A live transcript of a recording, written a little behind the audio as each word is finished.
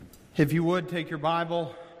If you would, take your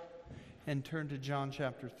Bible and turn to John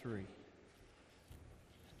chapter 3.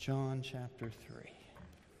 John chapter 3.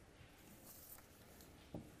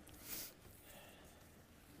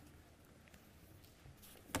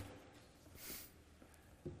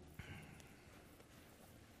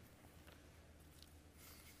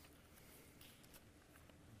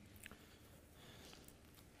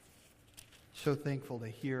 So thankful to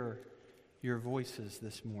hear your voices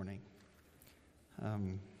this morning.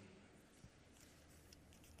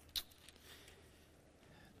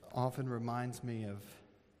 Often reminds me of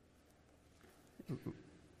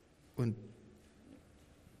when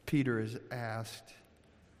Peter is asked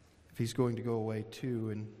if he's going to go away too,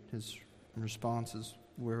 and his response is,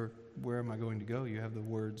 where am I going to go? You have the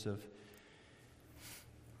words of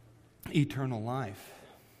eternal life.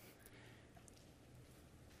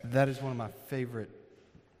 That is one of my favorite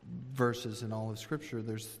verses in all of Scripture.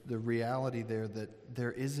 There's the reality there that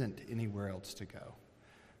there isn't anywhere else to go.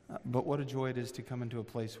 But what a joy it is to come into a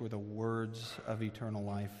place where the words of eternal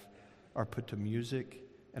life are put to music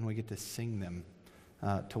and we get to sing them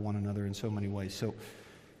to one another in so many ways.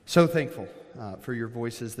 So thankful for your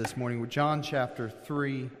voices this morning. With John chapter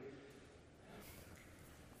 3.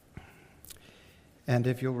 And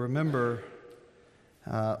if you'll remember,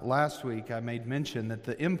 last week I made mention that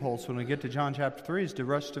the impulse when we get to John chapter 3 is to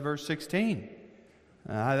rush to verse 16.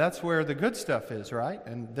 That's where the good stuff is, right?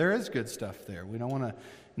 And there is good stuff there. We don't want to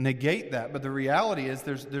negate that, but the reality is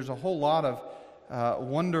there's a whole lot of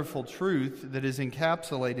wonderful truth that is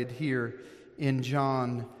encapsulated here in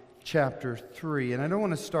John chapter 3. And I don't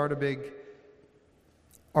want to start a big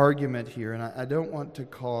argument here, and I don't want to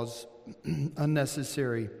cause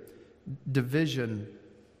unnecessary division.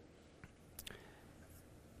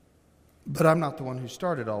 But I'm not the one who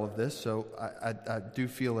started all of this, so I do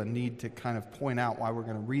feel a need to kind of point out why we're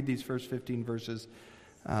going to read these first 15 verses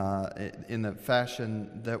in the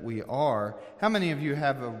fashion that we are. How many of you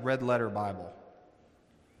have a red letter Bible?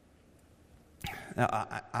 Now,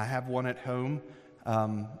 I have one at home.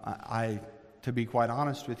 To be quite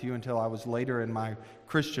honest with you, until I was later in my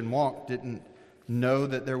Christian walk, didn't know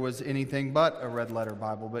that there was anything but a red letter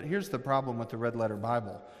Bible. But here's the problem with the red letter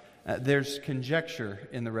Bible. There's conjecture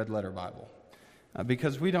in the red letter Bible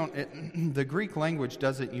because the Greek language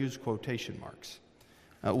doesn't use quotation marks.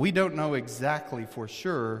 We don't know exactly for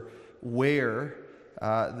sure where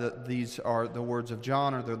these are the words of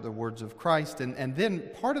John or the words of Christ. And then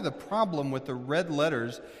part of the problem with the red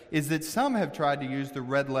letters is that some have tried to use the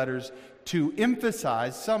red letters to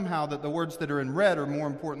emphasize somehow that the words that are in red are more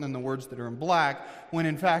important than the words that are in black, when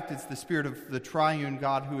in fact it's the Spirit of the triune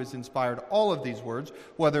God who has inspired all of these words,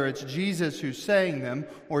 whether it's Jesus who's saying them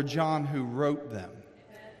or John who wrote them.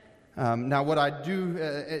 Now what I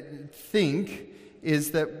do think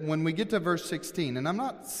is that when we get to verse 16, and I'm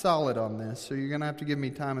not solid on this, so you're going to have to give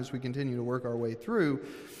me time as we continue to work our way through,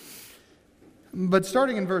 but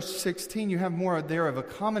starting in verse 16, you have more there of a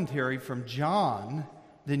commentary from John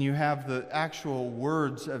than you have the actual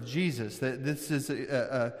words of Jesus. This is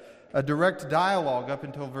a direct dialogue up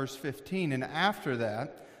until verse 15, and after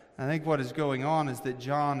that, I think what is going on is that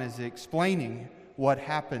John is explaining what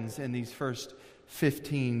happens in these first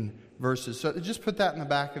 15 verses. So just put that in the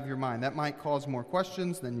back of your mind. That might cause more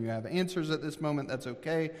questions than you have answers at this moment. That's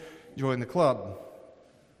okay. Join the club.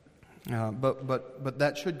 But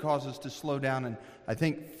that should cause us to slow down and I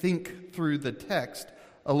think through the text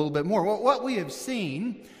a little bit more. Well, what we have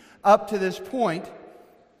seen up to this point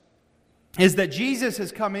is that Jesus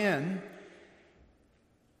has come in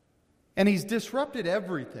and he's disrupted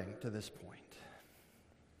everything to this point.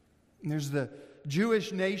 And there's the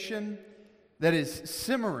Jewish nation that is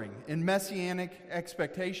simmering in messianic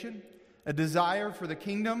expectation, a desire for the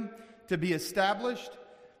kingdom to be established,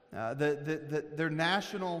 that their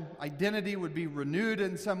national identity would be renewed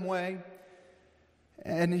in some way.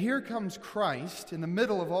 And here comes Christ in the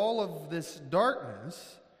middle of all of this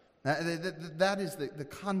darkness. That is the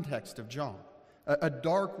context of John, a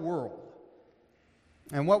dark world.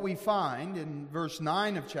 And what we find in verse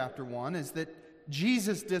 9 of chapter 1 is that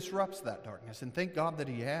Jesus disrupts that darkness, and thank God that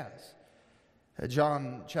he has.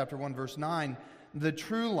 John chapter 1 verse 9, the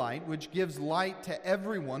true light which gives light to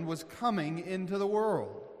everyone was coming into the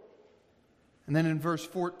world. And then in verse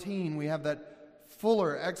 14 we have that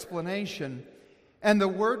fuller explanation. And the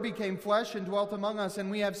Word became flesh and dwelt among us, and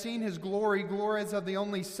we have seen His glory, glory as of the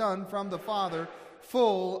only Son from the Father,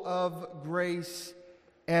 full of grace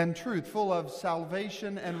and truth, full of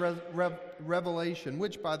salvation and revelation,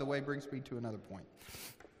 which, by the way, brings me to another point.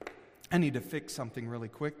 I need to fix something really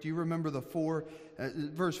quick. Do you remember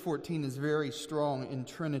verse 14 is very strong in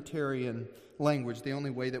Trinitarian language, the only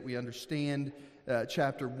way that we understand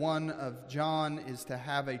chapter 1 of John is to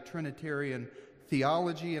have a Trinitarian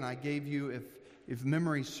theology, and I gave you, if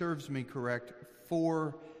memory serves me correct,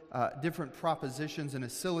 4 different propositions in a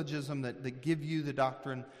syllogism that give you the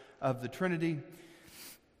doctrine of the Trinity.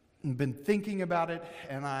 I've been thinking about it,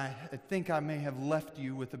 and I think I may have left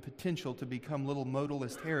you with the potential to become little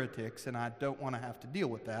modalist heretics, and I don't want to have to deal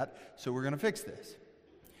with that, so we're going to fix this.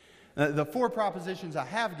 The 4 propositions I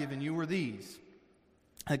have given you were these: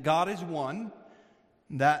 that God is one,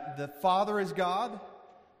 that the Father is God,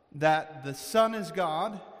 that the Son is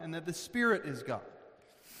God, and that the Spirit is God.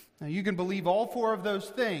 Now, you can believe all 4 of those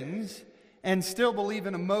things and still believe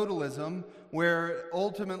in a modalism where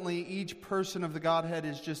ultimately each person of the Godhead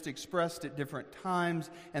is just expressed at different times,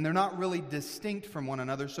 and they're not really distinct from one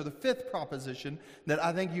another. So the 5th proposition that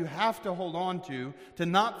I think you have to hold on to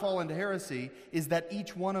not fall into heresy is that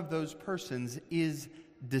each one of those persons is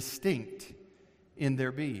distinct in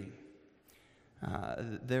their being.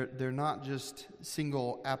 They're not just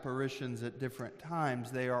single apparitions at different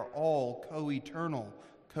times. They are all co-eternal,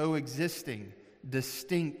 coexisting,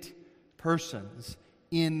 distinct persons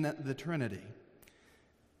in the Trinity.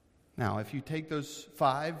 Now, if you take those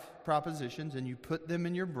 5 propositions and you put them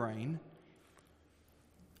in your brain,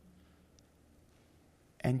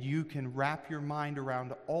 and you can wrap your mind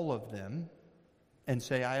around all of them and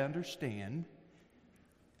say, I understand,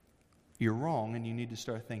 you're wrong and you need to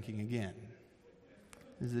start thinking again.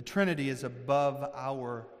 The Trinity is above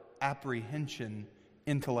our apprehension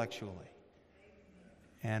intellectually.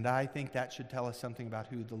 And I think that should tell us something about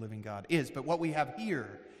who the living God is. But what we have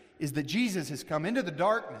here is that Jesus has come into the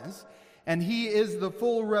darkness, and He is the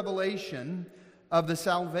full revelation of the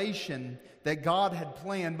salvation that God had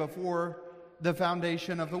planned before the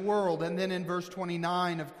foundation of the world. And then in verse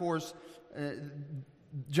 29, of course,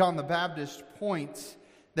 John the Baptist points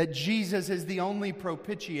that Jesus is the only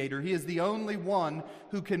propitiator. He is the only one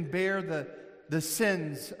who can bear the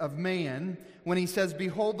sins of man when he says,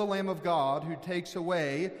 behold the Lamb of God who takes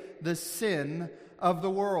away the sin of the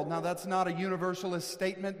world. Now, that's not a universalist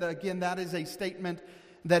statement. Again, that is a statement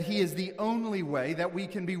that He is the only way that we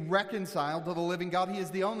can be reconciled to the living God. He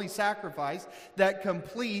is the only sacrifice that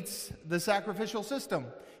completes the sacrificial system.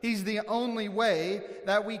 He's the only way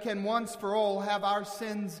that we can once for all have our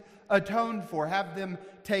sins atoned for, have them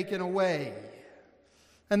taken away.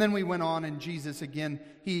 And then we went on, and Jesus again,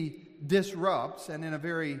 He disrupts, and in a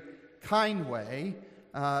very kind way,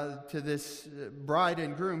 to this bride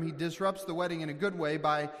and groom. He disrupts the wedding in a good way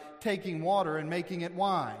by taking water and making it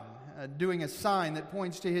wine, doing a sign that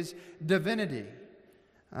points to His divinity.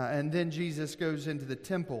 And then Jesus goes into the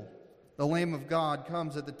temple. The Lamb of God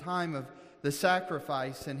comes at the time of the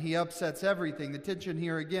sacrifice, and He upsets everything. The tension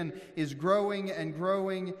here again is growing and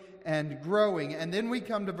growing and growing. And then we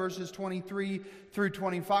come to verses 23 through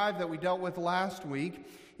 25 that we dealt with last week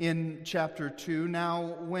in chapter 2.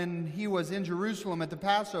 Now, when He was in Jerusalem at the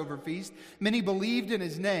Passover feast, many believed in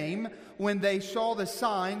His name when they saw the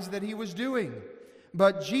signs that He was doing.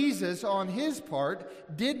 But Jesus, on His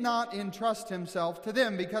part, did not entrust Himself to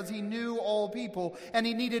them, because He knew all people, and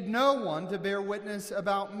He needed no one to bear witness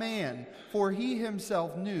about man, for He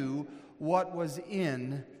Himself knew what was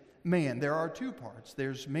in man. There are 2 parts.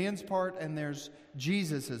 There's man's part and there's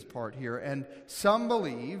Jesus' part here. And some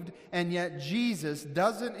believed, and yet Jesus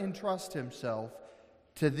doesn't entrust Himself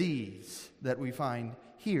to these that we find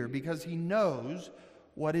here, because He knows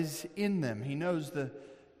what is in them. He knows the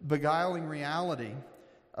beguiling reality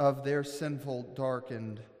of their sinful,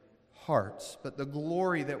 darkened hearts. But the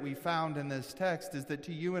glory that we found in this text is that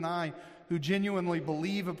to you and I, who genuinely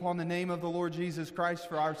believe upon the name of the Lord Jesus Christ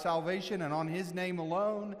for our salvation and on His name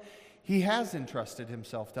alone, He has entrusted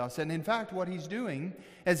Himself to us. And in fact, what He's doing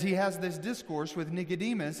as He has this discourse with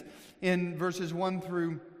Nicodemus in verses 1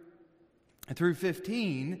 through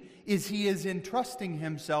 15 is He is entrusting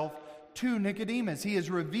Himself to Nicodemus. He is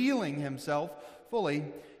revealing Himself fully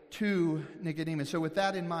to Nicodemus. So with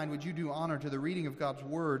that in mind, would you do honor to the reading of God's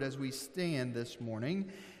Word as we stand this morning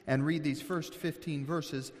and read these first 15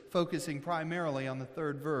 verses, focusing primarily on the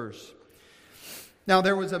 3rd verse. Now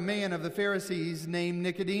there was a man of the Pharisees named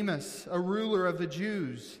Nicodemus, a ruler of the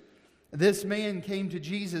Jews. This man came to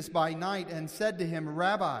Jesus by night and said to Him,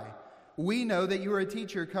 Rabbi, we know that you are a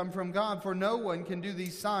teacher come from God, for no one can do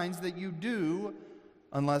these signs that you do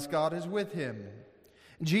unless God is with him.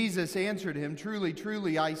 Jesus answered him, Truly,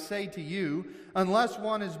 truly, I say to you, unless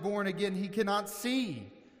one is born again, he cannot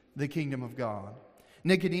see the kingdom of God.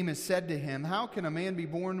 Nicodemus said to him, How can a man be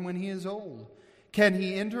born when he is old? Can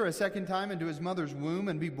he enter a second time into his mother's womb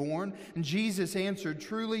and be born? And Jesus answered,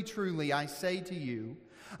 Truly, truly, I say to you,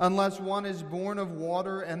 Unless one is born of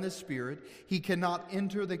water and the Spirit, he cannot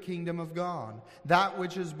enter the kingdom of God. That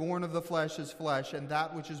which is born of the flesh is flesh, and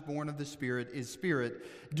that which is born of the Spirit is spirit.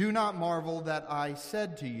 Do not marvel that I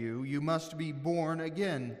said to you, you must be born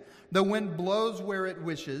again. The wind blows where it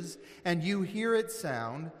wishes, and you hear its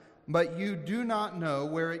sound, but you do not know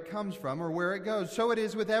where it comes from or where it goes. So it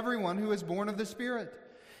is with everyone who is born of the Spirit.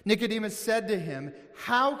 Nicodemus said to him,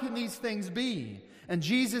 how can these things be? And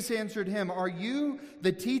Jesus answered him, are you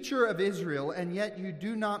the teacher of Israel, and yet you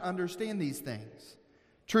do not understand these things?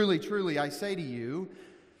 Truly, truly, I say to you,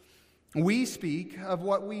 we speak of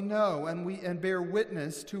what we know, and bear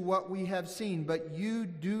witness to what we have seen, but you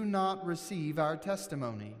do not receive our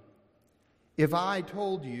testimony. If I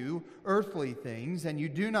told you earthly things, and you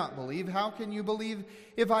do not believe, how can you believe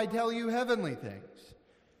if I tell you heavenly things?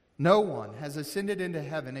 No one has ascended into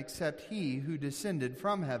heaven except he who descended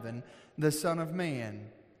from heaven, the Son of Man.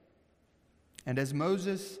 And as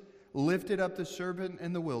Moses lifted up the serpent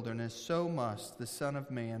in the wilderness, so must the Son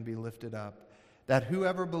of Man be lifted up, that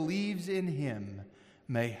whoever believes in him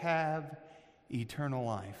may have eternal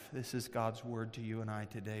life. This is God's word to you and I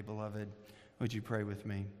today, beloved. Would you pray with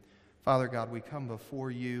me? Father God, we come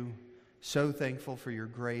before you so thankful for your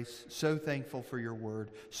grace, so thankful for your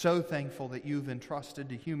word, so thankful that you've entrusted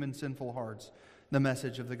to human sinful hearts the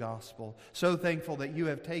message of the gospel. So thankful that you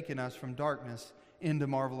have taken us from darkness into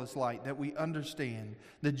marvelous light, that we understand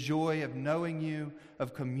the joy of knowing you,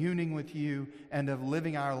 of communing with you, and of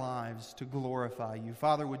living our lives to glorify you.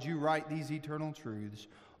 Father, would you write these eternal truths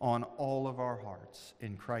on all of our hearts?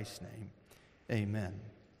 In Christ's name, amen.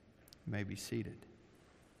 You may be seated.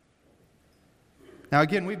 Now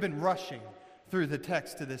again, we've been rushing through the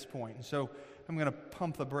text to this point, and so I'm going to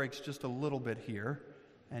pump the brakes just a little bit here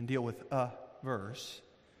and deal with a verse.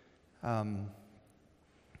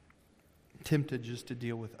 Tempted just to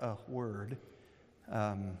deal with a word.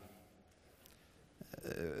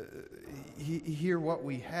 Here what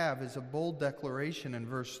we have is a bold declaration in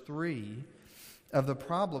verse 3 of the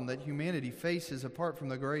problem that humanity faces apart from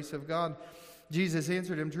the grace of God. Jesus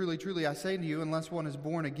answered him, truly, truly, I say to you, unless one is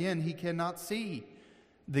born again, he cannot see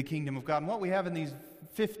the kingdom of God. And what we have in these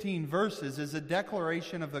 15 verses is a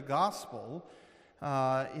declaration of the gospel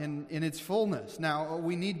in its fullness. Now,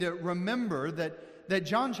 we need to remember that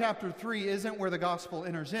John chapter 3 isn't where the gospel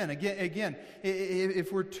enters in. Again,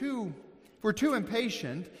 if we're too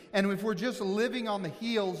impatient, and if we're just living on the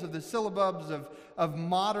heels of the syllabubs of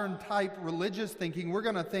modern type religious thinking, we're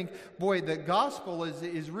going to think, boy, the gospel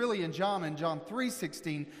is really in John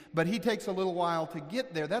 3:16, but he takes a little while to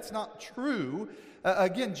get there. That's not true.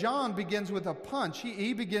 Again, John begins with a punch.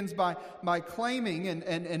 He begins by claiming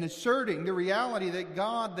and asserting the reality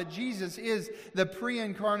that Jesus is the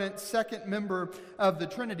pre-incarnate second member of the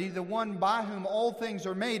Trinity, the one by whom all things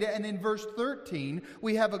are made. And in verse 13,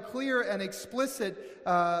 we have a clear and explicit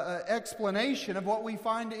explanation of what we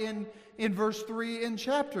find in verse 3 in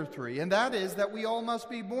chapter 3. And that is that we all must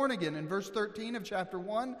be born again. In verse 13 of chapter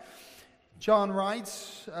 1, John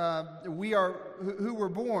writes, we are who were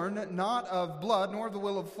born not of blood, nor of the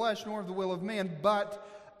will of flesh, nor of the will of man, but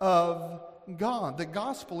of God. The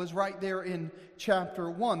gospel is right there in chapter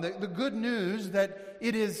 1. The good news that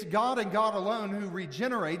it is God and God alone who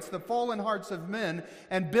regenerates the fallen hearts of men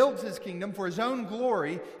and builds his kingdom for his own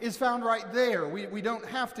glory is found right there. We don't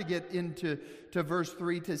have to get into verse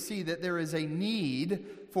 3 to see that there is a need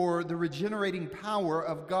for the regenerating power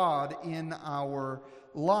of God in our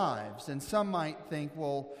lives. And some might think,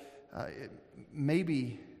 well,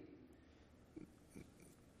 maybe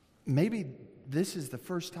this is the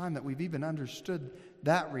first time that we've even understood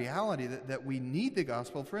that reality, that we need the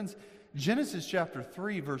gospel. Friends, Genesis chapter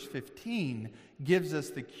 3, verse 15 gives us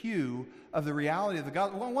the cue of the reality of the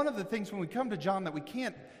gospel. Well, one of the things when we come to John that we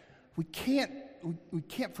can't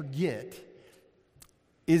forget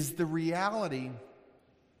is the reality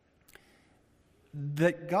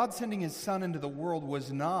that God sending his Son into the world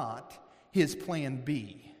was not his plan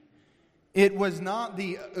B. It was not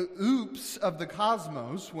the oops of the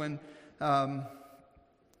cosmos when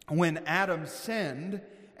Adam sinned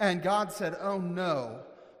and God said, oh no,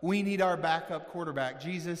 we need our backup quarterback.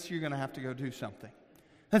 Jesus, you're going to have to go do something.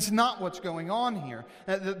 That's not what's going on here.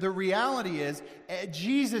 The reality is,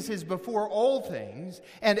 Jesus is before all things,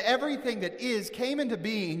 and everything that is came into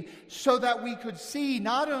being so that we could see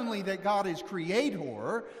not only that God is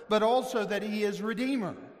creator, but also that he is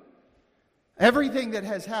redeemer. Everything that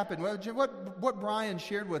has happened, what Brian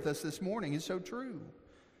shared with us this morning is so true.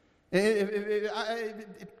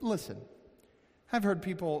 Listen, I've heard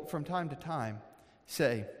people from time to time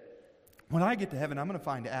say, when I get to heaven, I'm going to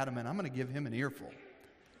find Adam and I'm going to give him an earful.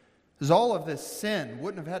 Because all of this sin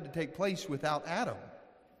wouldn't have had to take place without Adam.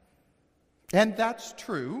 And that's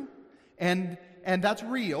true, and that's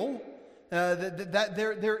real. That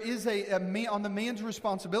there is on the man's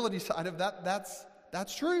responsibility side of that,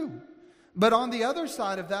 that's true. But on the other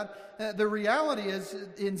side of that, the reality is,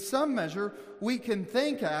 in some measure, we can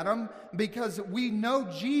thank Adam because we know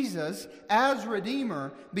Jesus as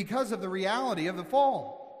Redeemer because of the reality of the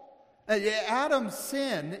fall. Adam's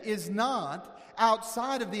sin is not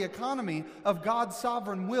outside of the economy of God's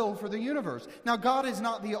sovereign will for the universe. Now, God is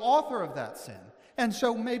not the author of that sin. And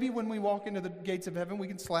so maybe when we walk into the gates of heaven, we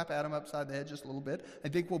can slap Adam upside the head just a little bit. I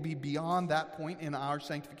think we'll be beyond that point in our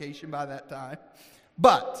sanctification by that time.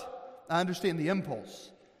 But I understand the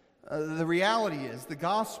impulse. The reality is the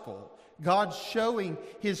gospel, God showing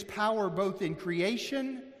His power both in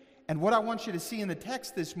creation and what I want you to see in the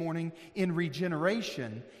text this morning in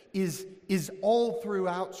regeneration is all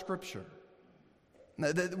throughout Scripture.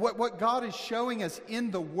 What God is showing us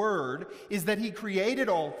in the Word is that He created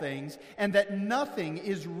all things and that nothing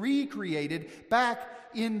is recreated back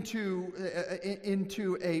into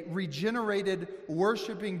a regenerated,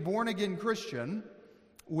 worshiping, born-again Christian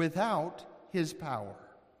without His power.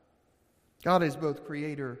 God is both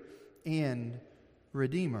Creator and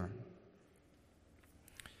Redeemer.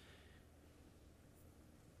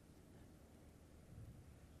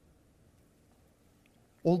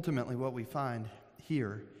 Ultimately, what we find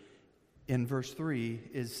here in verse 3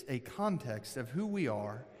 is a context of who we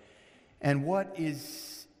are and what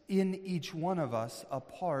is in each one of us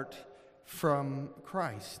apart from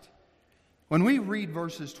Christ. When we read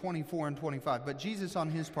verses 24 and 25, but Jesus on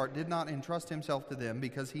His part did not entrust Himself to them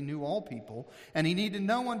because He knew all people, and He needed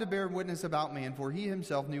no one to bear witness about man, for He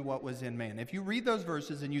Himself knew what was in man. If you read those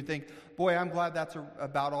verses and you think, boy, I'm glad that's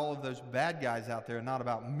about all of those bad guys out there and not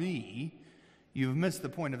about me, you've missed the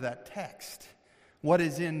point of that text. What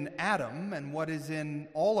is in Adam and what is in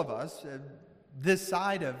all of us, this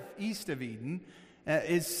side of east of Eden,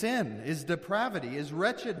 is sin, is depravity, is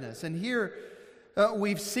wretchedness. And here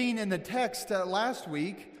we've seen in the text last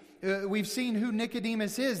week, we've seen who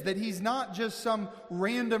Nicodemus is, that he's not just some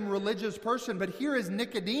random religious person, but here is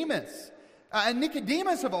Nicodemus.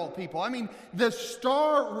 Nicodemus of all people. I mean, the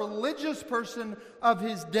star religious person of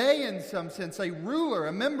his day in some sense, a ruler,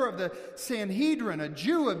 a member of the Sanhedrin, a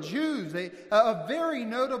Jew of Jews, a very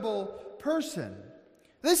notable person.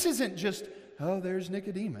 This isn't just, oh, there's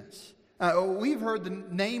Nicodemus. We've heard the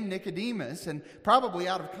name Nicodemus, and probably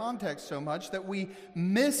out of context so much that we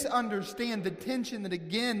misunderstand the tension that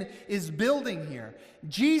again is building here.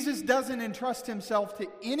 Jesus doesn't entrust Himself to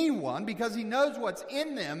anyone because He knows what's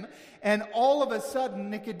in them, and all of a sudden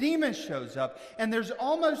Nicodemus shows up. And there's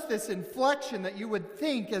almost this inflection that you would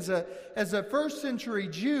think as a first century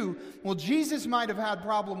Jew, well, Jesus might have had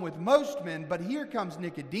problem with most men, but here comes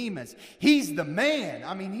Nicodemus. He's the man.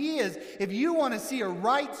 I mean, he is, if you want to see a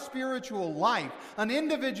right spiritual life, an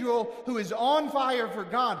individual who is on fire for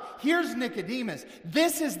God, here's Nicodemus.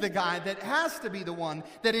 This is the guy that has to be the one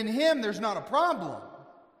that in him there's not a problem.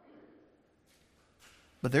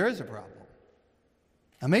 But there is a problem.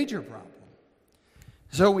 A major problem.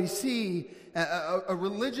 So we see a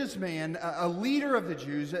religious man, a leader of the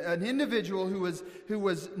Jews, an individual who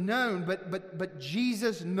was known, but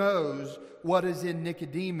Jesus knows what is in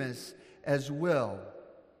Nicodemus as well.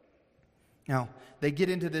 Now, they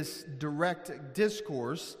get into this direct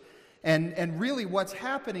discourse, and really what's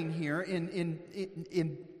happening here in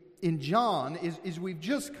John is we've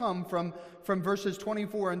just come from verses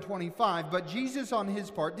 24 and 25, but Jesus on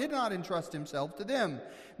His part did not entrust Himself to them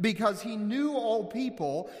because He knew all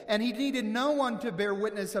people and He needed no one to bear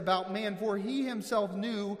witness about man, for He Himself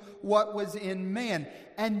knew what was in man.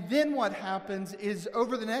 And then what happens is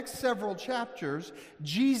over the next several chapters,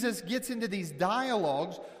 Jesus gets into these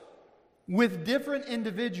dialogues with different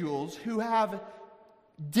individuals who have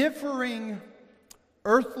differing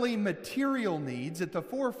earthly material needs at the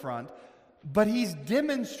forefront, but He's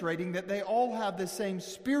demonstrating that they all have the same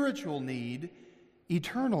spiritual need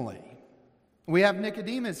eternally. We have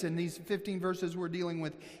Nicodemus in these 15 verses we're dealing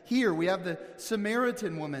with here. We have the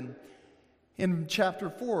Samaritan woman in chapter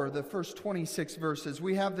 4, the first 26 verses.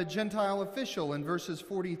 We have the Gentile official in verses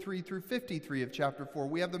 43 through 53 of chapter 4.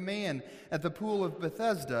 We have the man at the pool of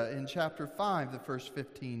Bethesda in chapter 5, the first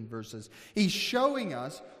 15 verses. He's showing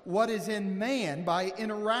us what is in man by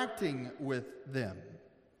interacting with them.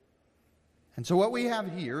 And so what we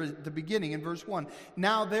have here at the beginning in verse 1,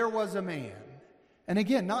 now there was a man. And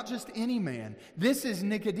again, not just any man. This is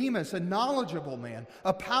Nicodemus, a knowledgeable man,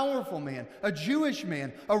 a powerful man, a Jewish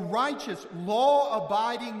man, a righteous,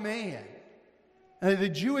 law-abiding man. And the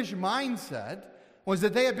Jewish mindset was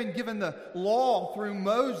that they had been given the law through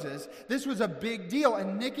Moses. This was a big deal.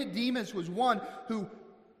 And Nicodemus was one who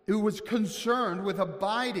who was concerned with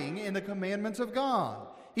abiding in the commandments of God.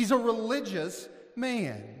 He's a religious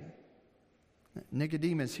man.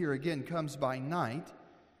 Nicodemus here again comes by night,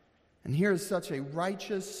 and here is such a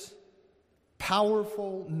righteous,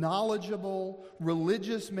 powerful, knowledgeable,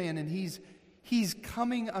 religious man, and he's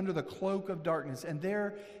coming under the cloak of darkness. And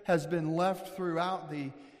there has been left throughout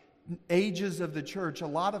the ages of the church a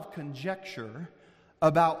lot of conjecture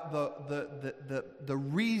about the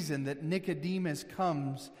reason that Nicodemus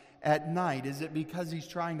comes at night. Is it because he's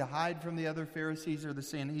trying to hide from the other Pharisees or the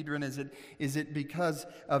Sanhedrin? Is it because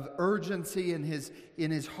of urgency in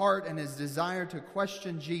his heart and his desire to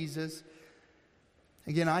question Jesus?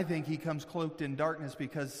 Again, I think he comes cloaked in darkness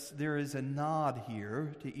because there is a nod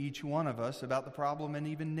here to each one of us about the problem in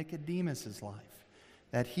even Nicodemus's life,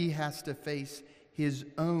 that he has to face his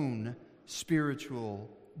own spiritual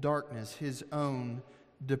darkness, his own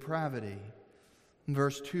depravity.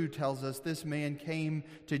 Verse 2 tells us, this man came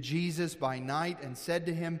to Jesus by night and said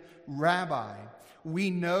to him, Rabbi, we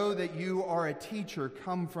know that you are a teacher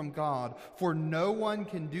come from God, for no one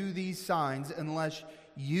can do these signs that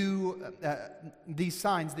you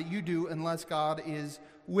do unless God is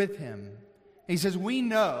with him. He says, we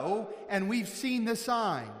know and we've seen the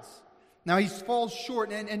signs. Now he falls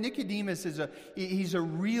short, and Nicodemus he's a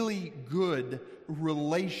really good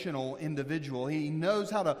relational individual. He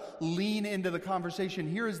knows how to lean into the conversation.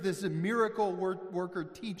 Here is this miracle worker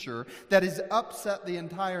teacher that has upset the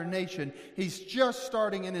entire nation. He's just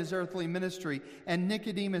starting in his earthly ministry, and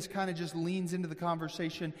Nicodemus kind of just leans into the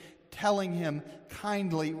conversation, telling him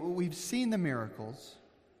kindly, we've seen the miracles,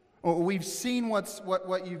 or we've seen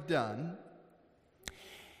what you've done.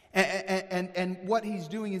 And what he's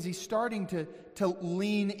doing is he's starting to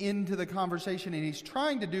lean into the conversation, and he's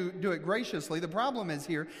trying to do it graciously. The problem is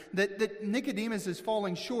here that Nicodemus is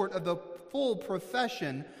falling short of the full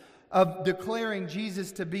profession of declaring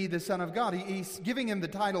Jesus to be the Son of God. He's giving him the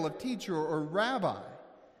title of teacher or rabbi,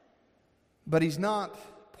 but he's not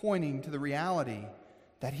pointing to the reality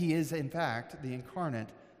that he is, in fact, the incarnate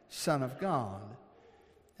Son of God.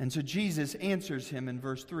 And so Jesus answers him in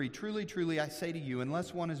verse 3, Truly, truly, I say to you,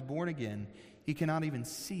 unless one is born again, he cannot even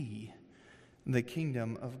see the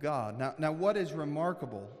kingdom of God. Now what is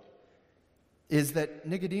remarkable is that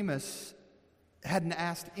Nicodemus hadn't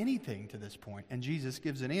asked anything to this point, and Jesus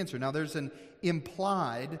gives an answer. Now there's an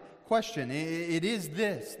implied question. It is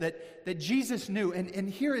this, that Jesus knew, and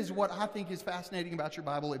here is what I think is fascinating about your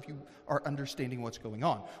Bible if you are understanding what's going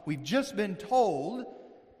on. We've just been told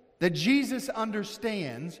that Jesus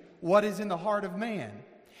understands what is in the heart of man.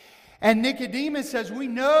 And Nicodemus says, we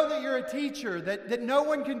know that you're a teacher, that no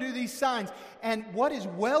one can do these signs. And what is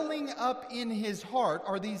welling up in his heart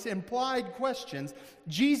are these implied questions.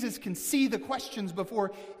 Jesus can see the questions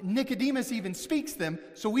before Nicodemus even speaks them,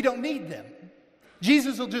 so we don't need them.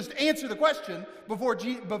 Jesus will just answer the question before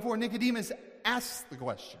Nicodemus asks the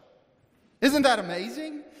question. Isn't that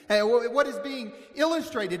amazing? What is being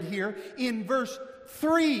illustrated here in verse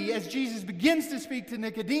 3, as Jesus begins to speak to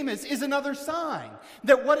Nicodemus, is another sign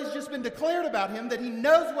that what has just been declared about him, that he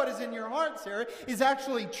knows what is in your heart, Sarah, is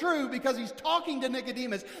actually true, because he's talking to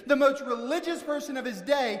Nicodemus, the most religious person of his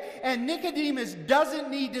day, and Nicodemus doesn't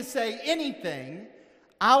need to say anything.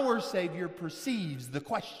 Our Savior perceives the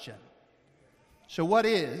question. So what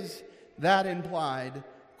is that implied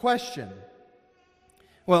question?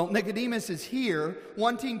 Well, Nicodemus is here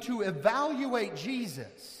wanting to evaluate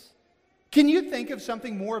Jesus. Can you think of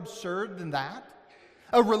something more absurd than that?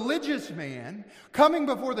 A religious man coming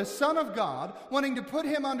before the Son of God, wanting to put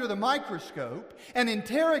him under the microscope and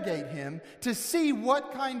interrogate him to see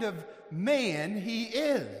what kind of man he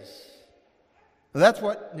is. Well, that's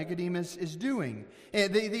what Nicodemus is doing.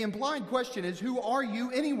 The implied question is, who are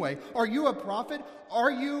you anyway? Are you a prophet?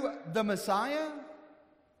 Are you the Messiah?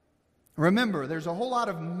 Remember, there's a whole lot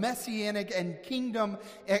of messianic and kingdom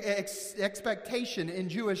expectation in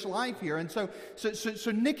Jewish life here. And so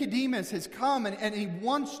Nicodemus has come and he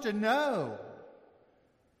wants to know.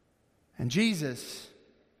 And Jesus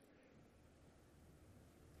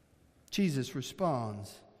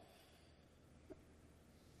responds.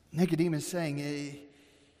 Nicodemus saying,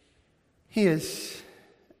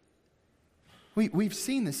 we've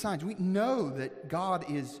seen the signs. We know that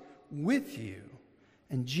God is with you.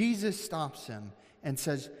 And Jesus stops him and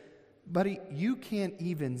says, buddy, you can't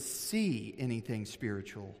even see anything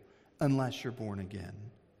spiritual unless you're born again.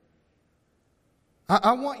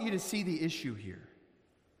 I want you to see the issue here.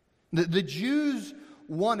 The Jews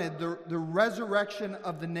wanted the resurrection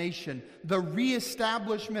of the nation, the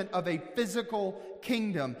reestablishment of a physical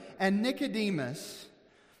kingdom. And Nicodemus,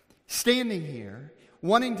 standing here,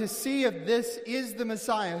 wanting to see if this is the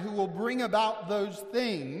Messiah who will bring about those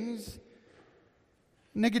things,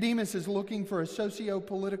 Nicodemus is looking for a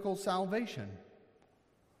socio-political salvation.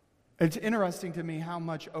 It's interesting to me how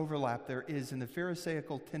much overlap there is in the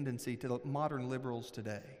Pharisaical tendency to modern liberals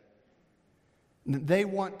today. They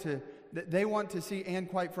want to see, and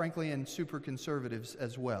quite frankly, in super conservatives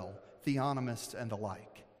as well, theonomists and the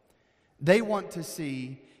like. They want to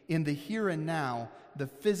see in the here and now the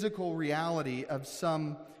physical reality of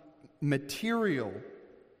some material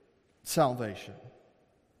salvation.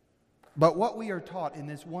 But what we are taught in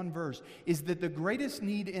this one verse is that the greatest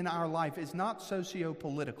need in our life is not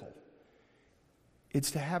socio-political.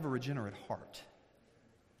 It's to have a regenerate heart.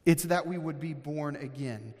 It's that we would be born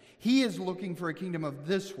again. He is looking for a kingdom of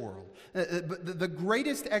this world. The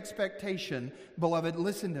greatest expectation, beloved,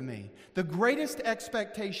 listen to me. The greatest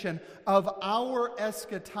expectation of our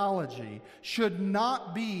eschatology should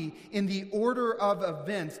not be in the order of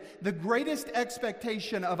events. The greatest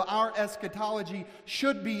expectation of our eschatology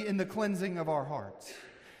should be in the cleansing of our hearts.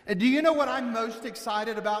 And do you know what I'm most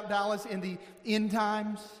excited about, Dallas, in the end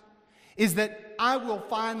times? Is that I will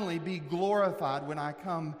finally be glorified when I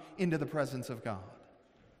come into the presence of God.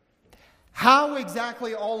 How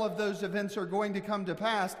exactly all of those events are going to come to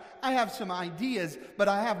pass, I have some ideas, but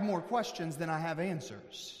I have more questions than I have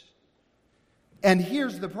answers. And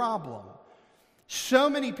here's the problem. So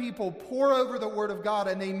many people pore over the Word of God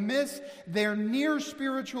and they miss their near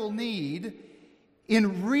spiritual need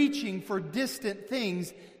in reaching for distant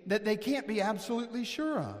things that they can't be absolutely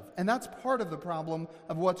sure of. And that's part of the problem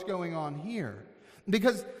of what's going on here.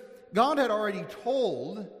 Because God had already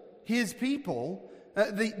told His people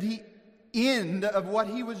the end of what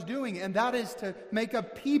He was doing, and that is to make a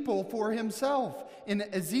people for Himself. In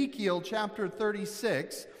Ezekiel chapter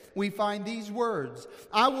 36, we find these words,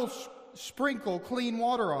 I will sprinkle clean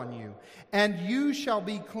water on you, and you shall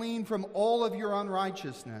be clean from all of your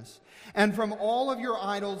unrighteousness. And from all of your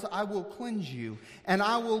idols I will cleanse you, and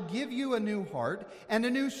I will give you a new heart, and a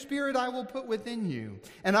new spirit I will put within you.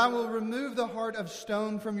 And I will remove the heart of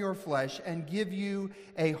stone from your flesh, and give you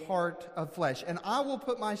a heart of flesh. And I will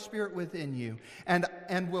put my spirit within you, and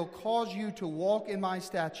will cause you to walk in my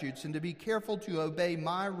statutes, and to be careful to obey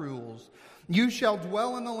my rules. You shall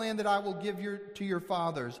dwell in the land that I will give to your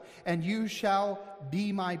fathers, and you shall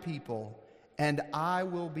be my people, and I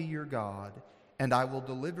will be your God. And I will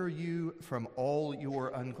deliver you from all your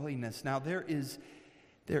uncleanness. Now there is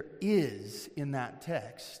in that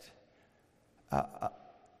text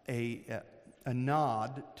a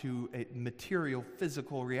nod to a material,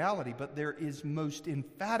 physical reality, but there is most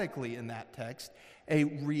emphatically in that text a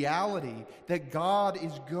reality that God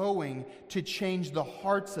is going to change the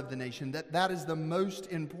hearts of the nation. That is the most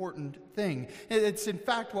important thing. It's in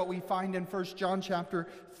fact what we find in 1 John chapter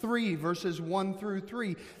 3, verses 1 through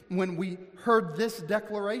 3, when we heard this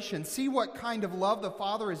declaration. See what kind of love the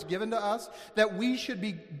Father has given to us, that we should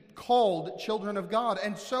be called children of God.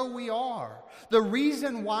 And so we are. The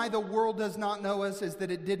reason why the world does not know us is that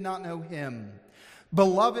it did not know Him.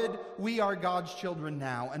 Beloved, we are God's children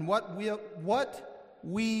now, and what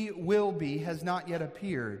we will be has not yet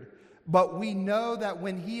appeared. But we know that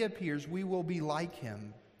when He appears, we will be like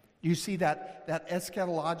Him. You see that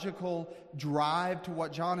eschatological drive to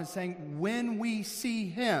what John is saying? When we see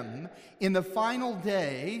Him in the final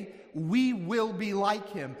day, we will be like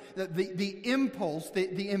Him. The impulse,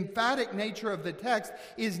 the emphatic nature of the text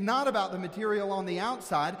is not about the material on the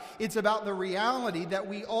outside. It's about the reality that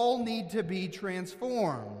we all need to be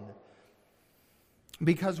transformed.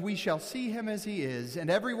 Because we shall see Him as He is,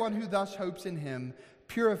 and everyone who thus hopes in Him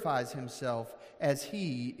purifies himself as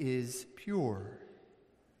He is pure.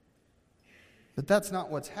 But that's not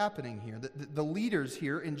what's happening here. The leaders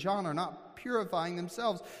here in John are not purifying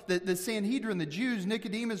themselves. The Sanhedrin, the Jews,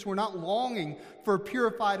 Nicodemus were not longing for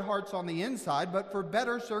purified hearts on the inside, but for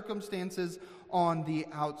better circumstances on the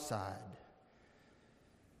outside.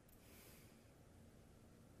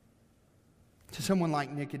 To someone like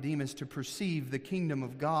Nicodemus, to perceive the kingdom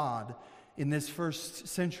of God in this first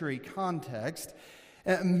century context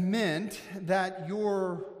meant that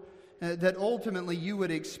that ultimately you would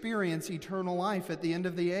experience eternal life at the end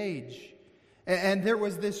of the age. And there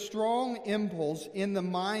was this strong impulse in the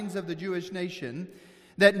minds of the Jewish nation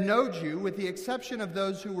that no Jew, with the exception of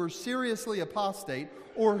those who were seriously apostate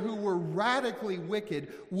or who were radically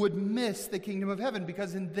wicked, would miss the kingdom of heaven,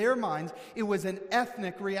 because in their minds it was an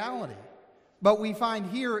ethnic reality. But we find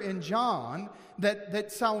here in John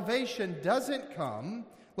that salvation doesn't come.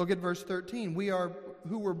 Look at verse 13. We are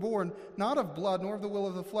who were born not of blood, nor of the will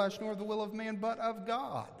of the flesh, nor of the will of man, but of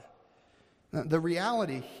God. Now, the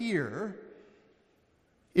reality here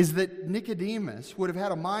is that Nicodemus would have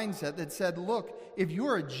had a mindset that said, look, if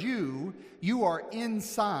you're a Jew, you are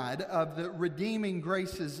inside of the redeeming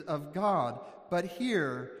graces of God. But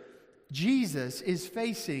here, Jesus is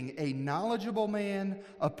facing a knowledgeable man,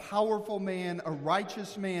 a powerful man, a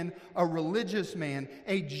righteous man, a religious man,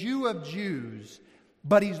 a Jew of Jews.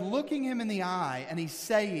 But he's looking him in the eye and he's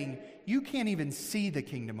saying, you can't even see the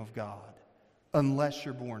kingdom of God unless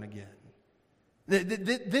you're born again.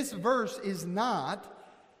 This verse is not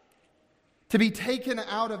to be taken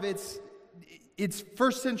out of its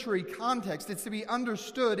first century context. It's to be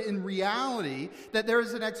understood in reality that there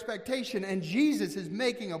is an expectation, and Jesus is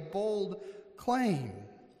making a bold claim.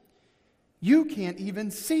 You can't even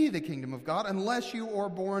see the kingdom of God unless you are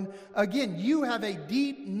born again. You have a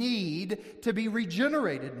deep need to be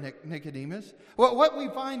regenerated, Nicodemus. Well, what we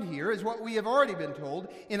find here is what we have already been told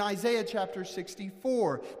in Isaiah chapter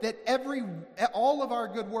 64, that all of our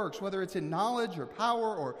good works, whether it's in knowledge or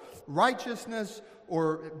power or righteousness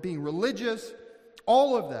or being religious,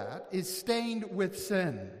 all of that is stained with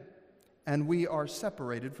sin, and we are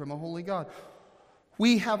separated from a holy God.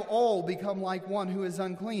 We have all become like one who is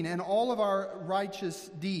unclean, and all of our righteous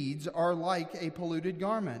deeds are like a polluted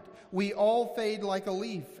garment. We all fade like a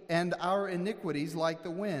leaf, and our iniquities, like the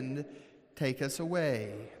wind, take us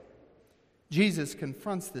away. Jesus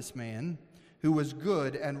confronts this man who was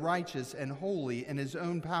good and righteous and holy in his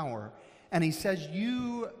own power, and he says,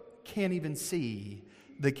 you can't even see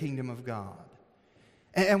the kingdom of God.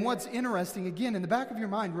 And what's interesting, again, in the back of your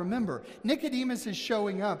mind, remember, Nicodemus is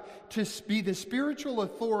showing up to be the spiritual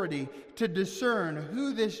authority to discern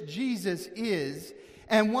who this Jesus is.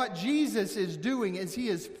 And what Jesus is doing is he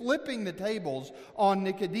is flipping the tables on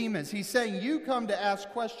Nicodemus. He's saying, you come to ask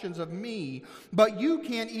questions of me, but you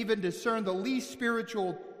can't even discern the least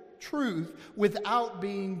spiritual truth without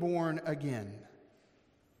being born again.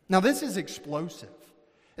 Now, this is explosive.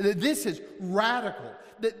 This is radical.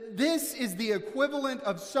 This is the equivalent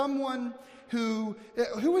of someone who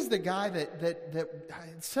was the guy that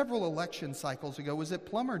several election cycles ago, was it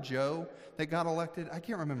Plumber Joe that got elected? I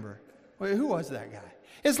can't remember. Who was that guy?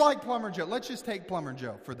 It's like Plumber Joe. Let's just take Plumber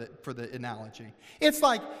Joe for the analogy. It's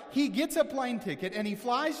like he gets a plane ticket and he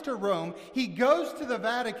flies to Rome. He goes to the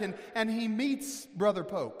Vatican and he meets Brother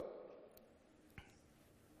Pope.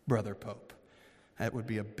 Brother Pope. That would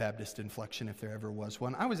be a Baptist inflection if there ever was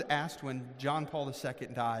one. I was asked when John Paul II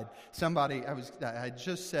died, I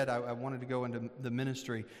just said I wanted to go into the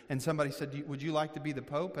ministry, and somebody said, would you like to be the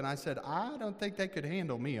Pope? And I said, I don't think they could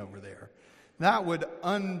handle me over there. That would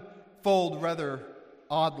unfold rather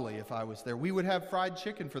oddly if I was there. We would have fried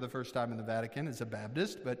chicken for the first time in the Vatican as a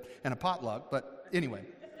Baptist, and a potluck, but anyway.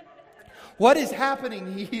 What is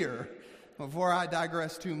happening here, before I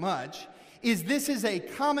digress too much, is this is a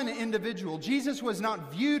common individual. Jesus was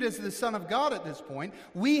not viewed as the Son of God at this point.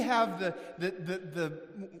 We have the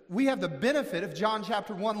benefit of John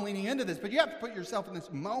chapter 1 leaning into this, but you have to put yourself in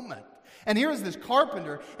this moment. And here is this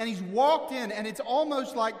carpenter, and he's walked in, and it's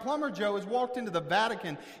almost like Plumber Joe has walked into the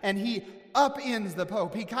Vatican, and he upends the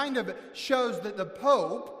Pope. He kind of shows that the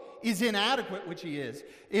Pope is inadequate, which he is,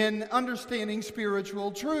 in understanding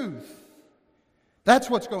spiritual truth. That's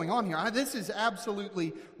what's going on here. This is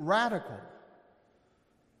absolutely radical.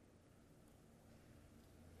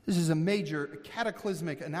 This is a major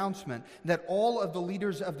cataclysmic announcement that all of the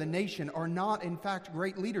leaders of the nation are not, in fact,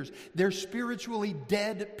 great leaders. They're spiritually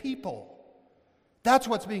dead people. That's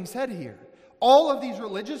what's being said here. All of these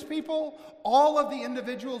religious people, all of the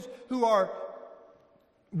individuals who are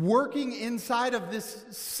working inside of this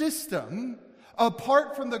system,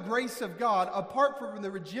 apart from the grace of God, apart from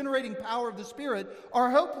the regenerating power of the Spirit, are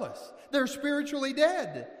hopeless. They're spiritually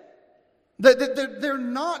dead. They're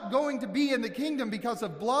not going to be in the kingdom because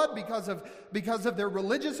of blood, because of their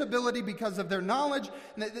religious ability, because of their knowledge.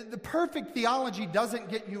 The perfect theology doesn't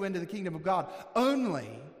get you into the kingdom of God. Only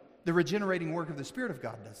the regenerating work of the Spirit of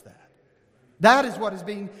God does that. That is what is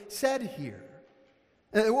being said here.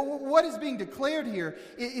 What is being declared here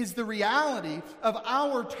is the reality of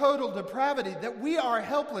our total depravity, that we are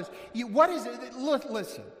helpless. What is it?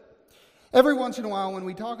 Listen. Every once in a while when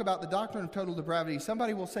we talk about the doctrine of total depravity,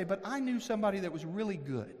 somebody will say, but I knew somebody that was really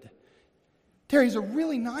good. Terry's a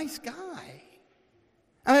really nice guy.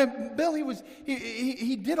 Bill,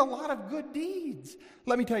 he did a lot of good deeds.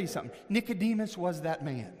 Let me tell you something. Nicodemus was that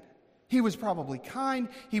man. He was probably kind.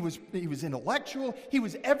 He was intellectual. He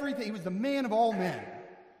was everything. He was the man of all men.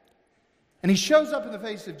 And he shows up in the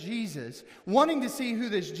face of Jesus, wanting to see who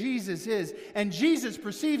this Jesus is. And Jesus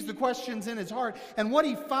perceives the questions in his heart. And what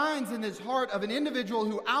he finds in his heart of an individual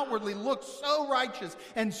who outwardly looks so righteous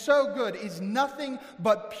and so good is nothing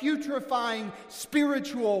but putrefying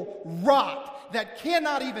spiritual rot that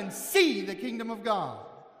cannot even see the kingdom of God.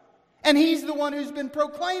 And he's the one who's been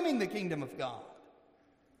proclaiming the kingdom of God.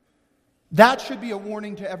 That should be a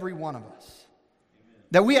warning to every one of us.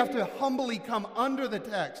 That we have to humbly come under the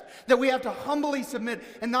text. That we have to humbly submit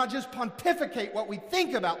and not just pontificate what we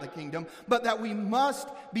think about the kingdom, but that we must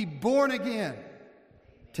be born again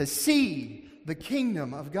to see the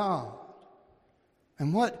kingdom of God.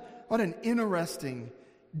 And what an interesting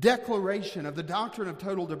declaration of the doctrine of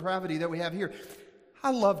total depravity that we have here.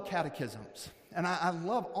 I love catechisms. And I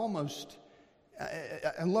love all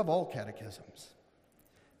catechisms.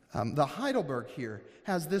 The Heidelberg here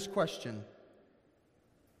has this question.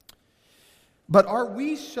 But are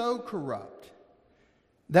we so corrupt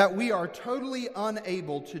that we are totally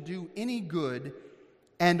unable to do any good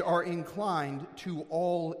and are inclined to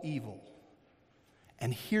all evil?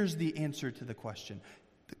 And here's the answer to the question.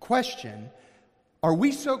 The question, are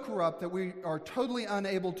we so corrupt that we are totally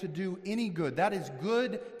unable to do any good? That is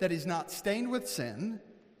good that is not stained with sin.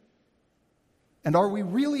 And are we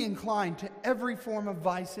really inclined to every form of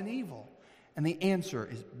vice and evil? And the answer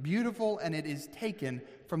is beautiful, and it is taken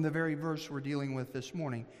from the very verse we're dealing with this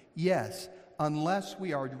morning. Yes, unless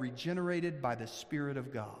we are regenerated by the Spirit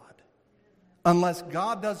of God. Unless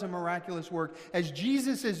God does a miraculous work, as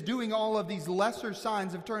Jesus is doing all of these lesser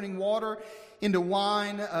signs of turning water into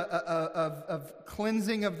wine, of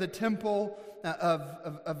cleansing of the temple,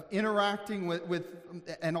 of interacting with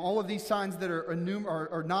and all of these signs that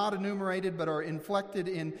are not enumerated but are inflected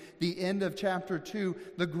in the end of chapter 2.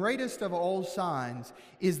 The greatest of all signs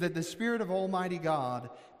is that the Spirit of Almighty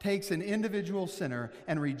God takes an individual sinner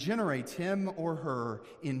and regenerates him or her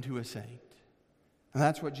into a saint. And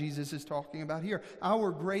that's what Jesus is talking about here.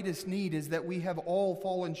 Our greatest need is that we have all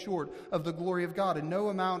fallen short of the glory of God, and no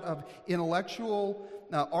amount of intellectual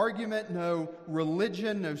argument, no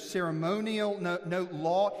religion, no ceremonial, no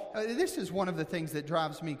law. This is one of the things that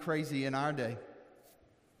drives me crazy in our day.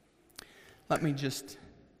 Let me just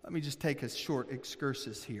take a short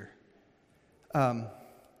excursus here.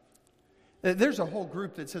 There's a whole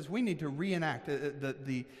group that says we need to reenact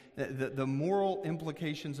the moral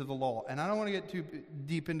implications of the law. And I don't want to get too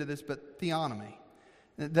deep into this, but theonomy.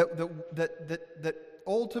 That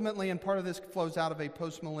ultimately, and part of this flows out of a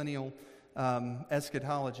postmillennial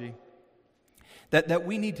eschatology, that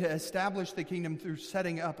we need to establish the kingdom through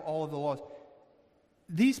setting up all of the laws.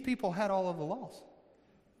 These people had all of the laws.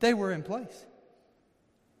 They were in place.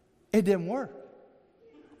 It didn't work.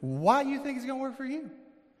 Why do you think it's going to work for you?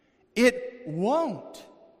 It won't.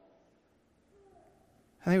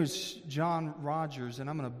 I think it was John Rogers, and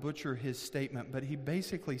I'm going to butcher his statement, but he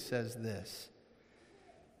basically says this: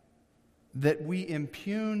 that we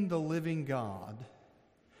impugn the living God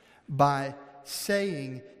by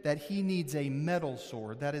saying that he needs a metal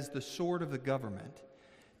sword, that is the sword of the government,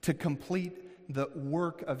 to complete the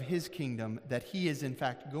work of his kingdom that he is in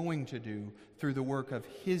fact going to do through the work of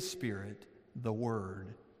his Spirit, the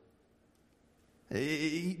Word.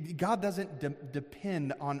 God doesn't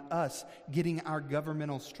depend on us getting our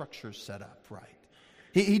governmental structures set up right.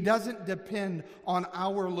 He doesn't depend on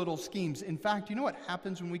our little schemes. In fact, you know what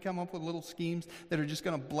happens when we come up with little schemes that are just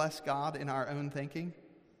going to bless God in our own thinking?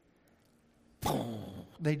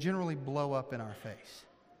 They generally blow up in our face.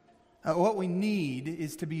 What we need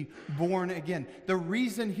is to be born again. The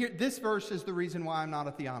reason here, this verse is the reason why I'm not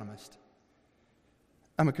a theonomist.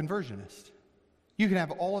 I'm a conversionist. You can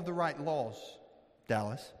have all of the right laws,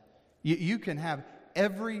 Dallas. You can have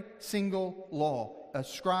every single law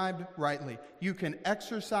ascribed rightly. You can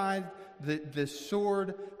exercise the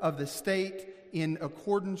sword of the state in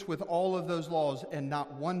accordance with all of those laws, and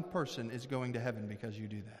not one person is going to heaven because you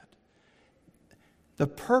do that. The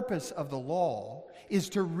purpose of the law is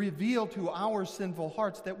to reveal to our sinful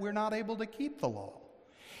hearts that we're not able to keep the law.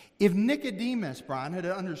 If Nicodemus, Brian, had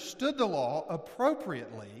understood the law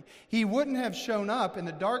appropriately, he wouldn't have shown up in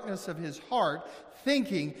the darkness of his heart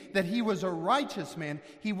thinking that he was a righteous man.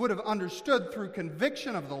 He would have understood through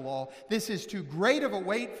conviction of the law, this is too great of a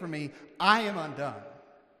weight for me, I am undone.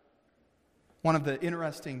 One of the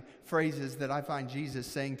interesting phrases that I find Jesus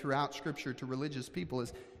saying throughout Scripture to religious people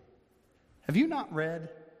is, have you not read?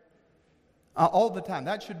 All the time.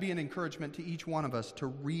 That should be an encouragement to each one of us to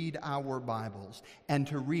read our Bibles and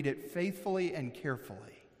to read it faithfully and carefully.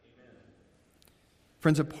 Amen.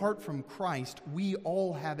 Friends, apart from Christ, we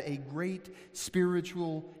all have a great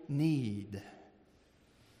spiritual need.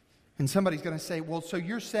 And somebody's going to say, well, so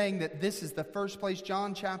you're saying that this is the first place,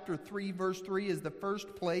 John chapter 3, verse 3 is the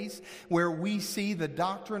first place where we see the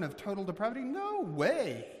doctrine of total depravity? No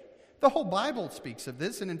way. The whole Bible speaks of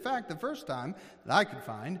this. And in fact, the first time that I could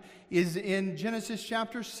find is in Genesis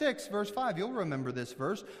chapter 6, verse 5. You'll remember this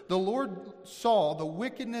verse. The Lord saw the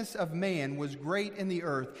wickedness of man was great in the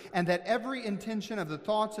earth, and that every intention of the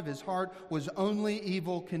thoughts of his heart was only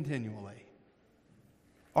evil continually.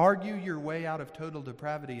 Argue your way out of total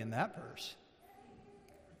depravity in that verse,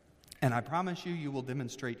 and I promise you, you will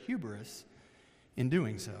demonstrate hubris in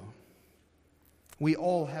doing so. We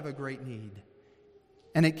all have a great need,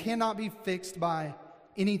 and it cannot be fixed by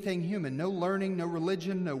anything human. No learning, no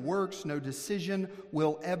religion, no works, no decision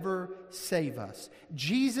will ever save us.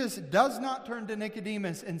 Jesus does not turn to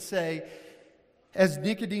Nicodemus and say, as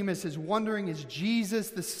Nicodemus is wondering, is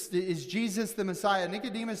Jesus the Messiah?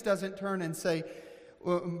 Nicodemus doesn't turn and say,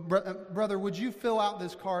 brother, would you fill out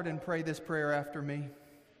this card and pray this prayer after me?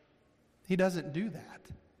 He doesn't do that.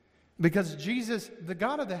 Because Jesus, the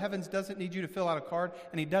God of the heavens, doesn't need you to fill out a card,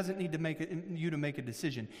 and He doesn't need you to make a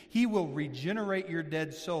decision. He will regenerate your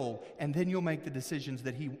dead soul, and then you'll make the decisions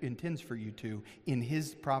that He intends for you to in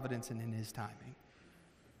His providence and in His timing.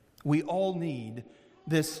 We all need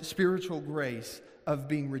this spiritual grace of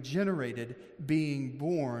being regenerated, being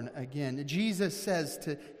born again. Jesus says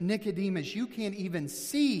to Nicodemus, you can't even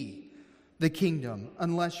see the kingdom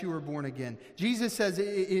unless you are born again. Jesus says,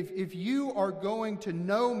 if you are going to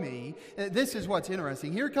know me, this is what's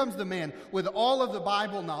interesting. Here comes the man with all of the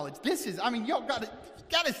Bible knowledge. Y'all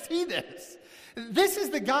got to see this. This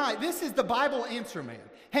is the guy, this is the Bible answer man.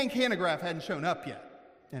 Hank Hanegraaff hadn't shown up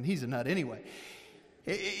yet, and he's a nut anyway.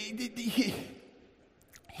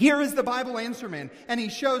 Here is the Bible answer man, and he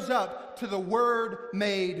shows up to the Word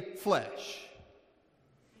made flesh.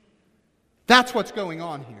 That's what's going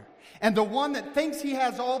on here. And the one that thinks he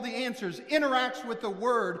has all the answers interacts with the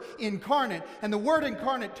Word incarnate, and the Word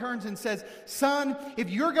incarnate turns and says, son, if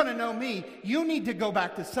you're going to know me, you need to go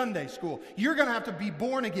back to Sunday school. You're going to have to be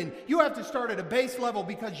born again. You have to start at a base level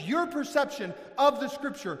because your perception of the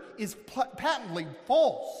Scripture is patently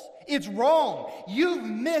false. It's wrong. You've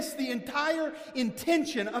missed the entire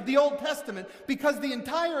intention of the Old Testament because the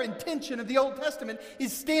entire intention of the Old Testament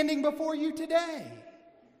is standing before you today.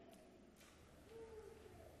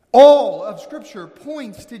 All of Scripture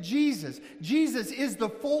points to Jesus. Jesus is the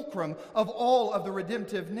fulcrum of all of the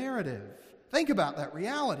redemptive narrative. Think about that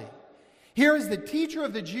reality. Here is the teacher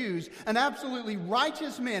of the Jews, an absolutely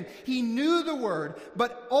righteous man. He knew the Word,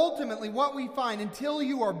 but ultimately what we find, until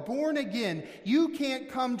you are born again, you can't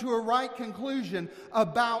come to a right conclusion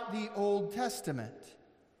about the Old Testament.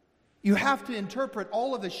 You have to interpret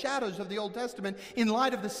all of the shadows of the Old Testament in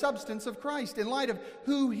light of the substance of Christ, in light of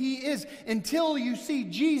who He is. Until you see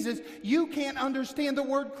Jesus, you can't understand the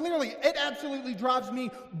Word clearly. It absolutely drives me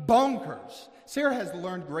bonkers. Sarah has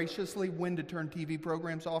learned graciously when to turn TV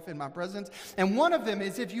programs off in my presence. And one of them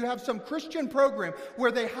is if you have some Christian program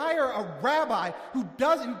where they hire a rabbi who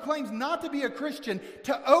claims not to be a Christian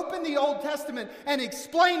to open the Old Testament and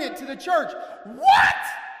explain it to the church. What?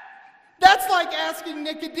 That's like asking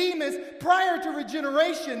Nicodemus prior to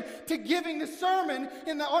regeneration to giving the sermon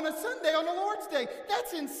on a Sunday, on the Lord's Day.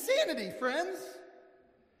 That's insanity, friends.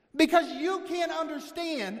 Because you can't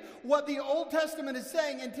understand what the Old Testament is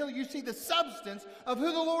saying until you see the substance of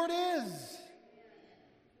who the Lord is.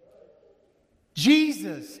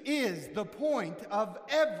 Jesus is the point of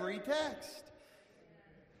every text.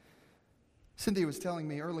 Cynthia was telling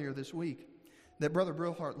me earlier this week that Brother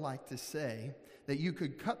Brillhart liked to say that you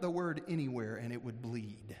could cut the word anywhere and it would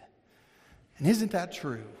bleed. And isn't that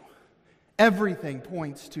true? Everything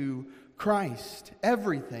points to Christ.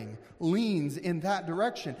 Everything leans in that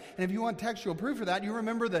direction. And if you want textual proof of that, you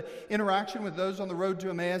remember the interaction with those on the road to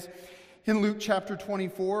Emmaus in Luke chapter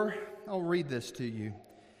 24? I'll read this to you.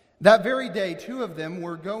 That very day, two of them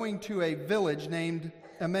were going to a village named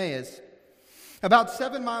Emmaus, about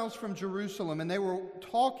 7 miles from Jerusalem, and they were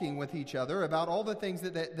talking with each other about all the things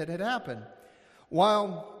that had happened.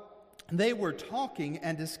 While they were talking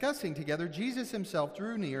and discussing together, Jesus Himself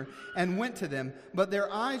drew near and went to them, but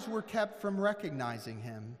their eyes were kept from recognizing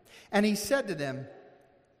Him. And He said to them,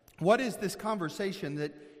 "What is this conversation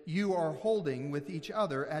that you are holding with each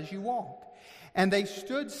other as you walk?" And they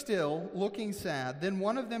stood still, looking sad. Then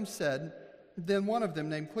one of them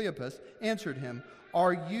named Cleopas answered him,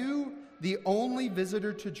 "Are you the only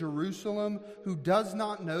visitor to Jerusalem who does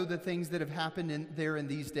not know the things that have happened there in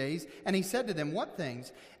these days?" And He said to them, "What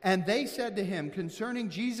things?" And they said to Him,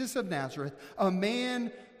 "Concerning Jesus of Nazareth, a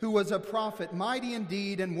man who was a prophet, mighty in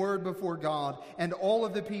deed and word before God and all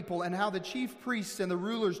of the people, and how the chief priests and the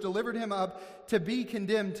rulers delivered him up to be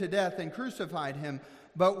condemned to death and crucified him.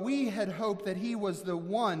 But we had hoped that he was the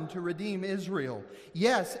one to redeem Israel.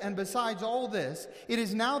 Yes, and besides all this, it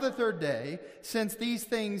is now the third day since these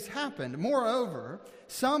things happened. Moreover,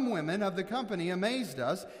 some women of the company amazed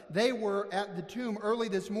us. They were at the tomb early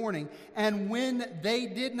this morning, and when they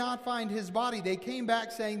did not find his body, they came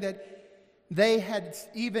back saying that they had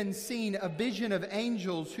even seen a vision of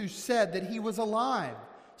angels who said that he was alive.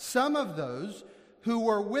 Some of those who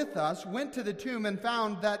were with us went to the tomb and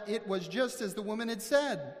found that it was just as the woman had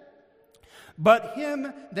said. But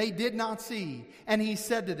him they did not see. And he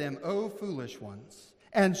said to them, O foolish ones,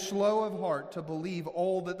 and slow of heart to believe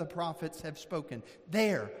all that the prophets have spoken.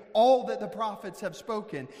 There, all that the prophets have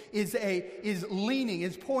spoken is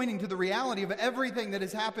pointing to the reality of everything that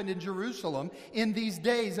has happened in Jerusalem in these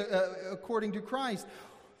days according to Christ.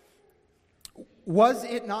 Was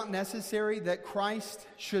it not necessary that Christ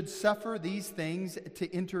should suffer these things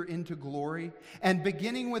to enter into glory? And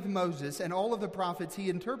beginning with Moses and all of the prophets, he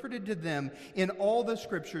interpreted to them in all the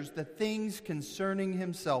scriptures the things concerning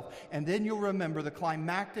himself. And then you'll remember the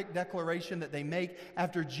climactic declaration that they make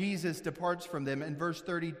after Jesus departs from them in verse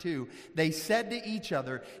 32. They said to each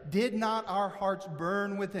other, "Did not our hearts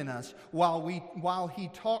burn within us while he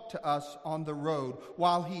talked to us on the road,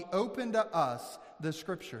 while he opened to us the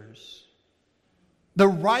scriptures?" The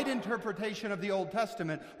right interpretation of the Old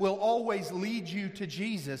Testament will always lead you to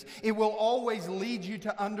Jesus. It will always lead you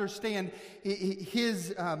to understand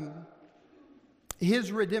His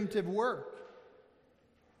redemptive work.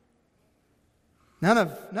 None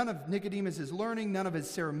of Nicodemus' learning, none of his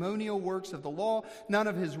ceremonial works of the law, none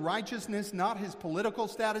of his righteousness, not his political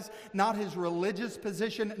status, not his religious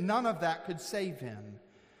position, none of that could save him.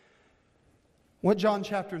 What John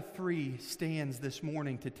chapter 3 stands this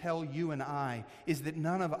morning to tell you and I is that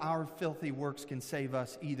none of our filthy works can save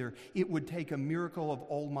us either. It would take a miracle of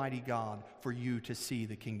Almighty God for you to see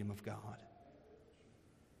the kingdom of God.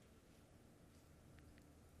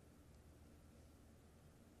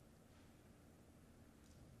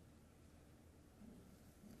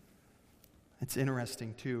 It's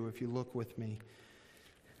interesting, too, if you look with me.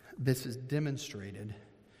 This is demonstrated.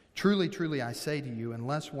 Truly, truly, I say to you,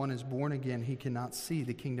 unless one is born again, he cannot see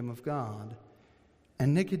the kingdom of God.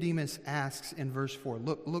 And Nicodemus asks in verse 4,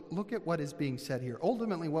 look at what is being said here.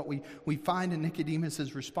 Ultimately, what we find in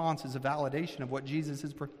Nicodemus' response is a validation of what Jesus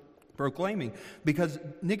is proclaiming. Because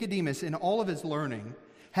Nicodemus, in all of his learning,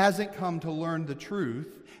 hasn't come to learn the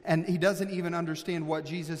truth, and he doesn't even understand what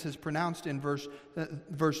Jesus has pronounced in verse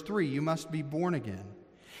 3, you must be born again.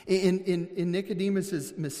 In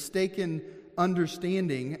Nicodemus' mistaken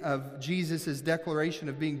understanding of Jesus' declaration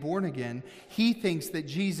of being born again, he thinks that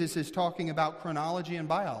Jesus is talking about chronology and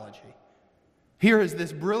biology. Here is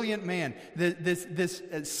this brilliant man, this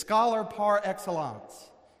scholar par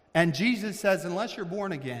excellence. And Jesus says, unless you're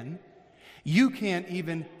born again, you can't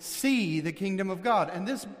even see the kingdom of God. And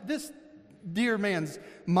this dear man's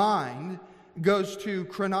mind goes to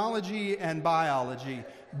chronology and biology.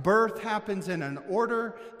 Birth happens in an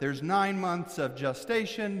order. There's 9 months of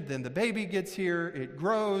gestation. Then the baby gets here. It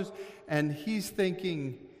grows. And he's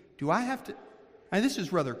thinking, do I have to... And this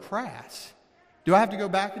is rather crass. Do I have to go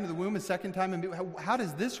back into the womb a second time? And how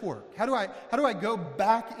does this work? How do I go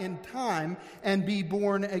back in time and be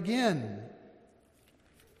born again?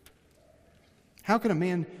 How can a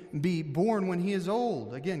man be born when he is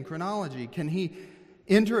old? Again, chronology. Can he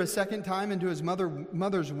enter a second time into his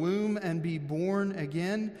mother's womb and be born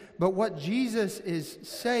again? But what Jesus is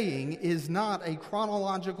saying is not a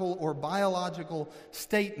chronological or biological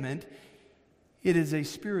statement. It is a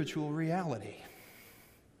spiritual reality.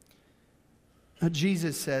 What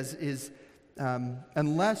Jesus says is,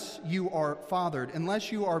 unless you are fathered,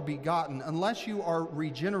 unless you are begotten, unless you are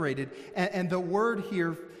regenerated, and the word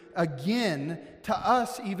here, again, to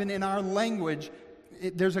us, even in our language,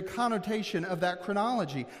 there's a connotation of that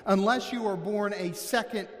chronology. Unless you are born a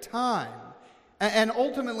second time. And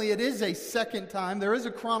ultimately it is a second time. There is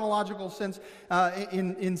a chronological sense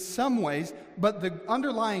in some ways, but the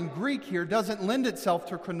underlying Greek here doesn't lend itself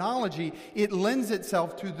to chronology. It lends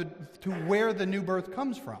itself to where the new birth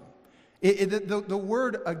comes from. The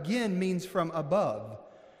word again means from above.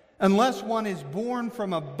 Unless one is born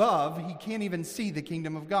from above, he can't even see the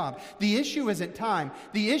kingdom of God. The issue isn't time.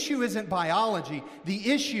 The issue isn't biology.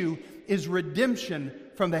 The issue is redemption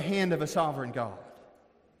from the hand of a sovereign God.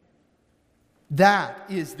 That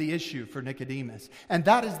is the issue for Nicodemus. And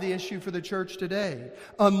that is the issue for the church today.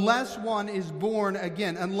 Unless one is born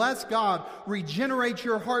again, unless God regenerates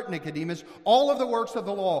your heart, Nicodemus, all of the works of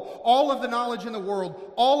the law, all of the knowledge in the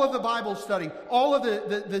world, all of the Bible study, all of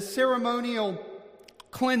the ceremonial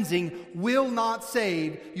cleansing will not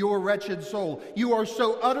save your wretched soul. You are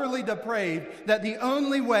so utterly depraved that the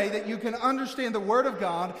only way that you can understand the Word of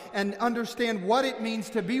God and understand what it means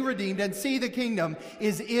to be redeemed and see the kingdom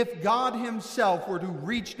is if God Himself were to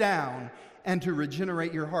reach down and to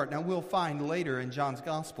regenerate your heart. Now we'll find later in John's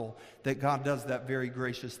Gospel that God does that very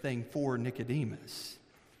gracious thing for Nicodemus.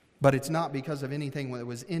 But it's not because of anything that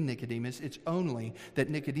was in Nicodemus. It's only that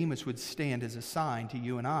Nicodemus would stand as a sign to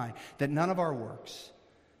you and I that none of our works,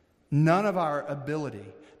 none of our ability,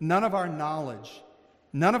 none of our knowledge,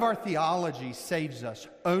 none of our theology saves us.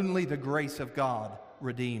 Only the grace of God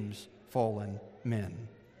redeems fallen men.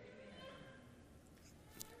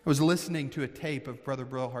 I was listening to a tape of Brother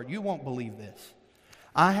Brillhart. You won't believe this.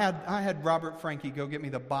 I had Robert Franke go get me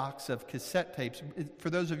the box of cassette tapes. For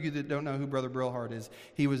those of you that don't know who Brother Brillhart is,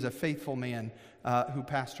 he was a faithful man who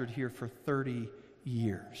pastored here for 30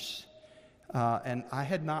 years. And I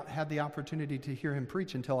had not had the opportunity to hear him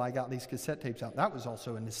preach until I got these cassette tapes out. That was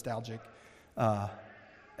also a nostalgic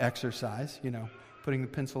exercise, putting the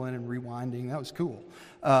pencil in and rewinding. That was cool.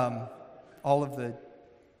 All of the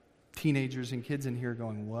teenagers and kids in here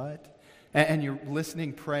going, what? And you're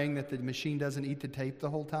listening, praying that the machine doesn't eat the tape the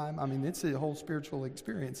whole time. I mean, it's a whole spiritual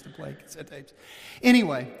experience to play cassette tapes.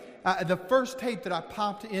 Anyway, the first tape that I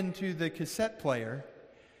popped into the cassette player,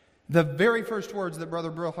 the very first words that Brother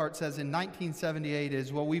Brillhart says in 1978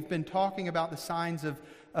 is, well, we've been talking about the signs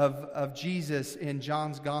of Jesus in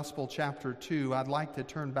John's Gospel, chapter 2. I'd like to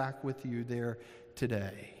turn back with you there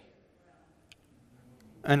today.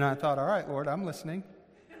 And I thought, all right, Lord, I'm listening.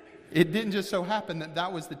 It didn't just so happen that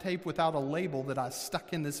that was the tape without a label that I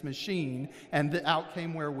stuck in this machine and out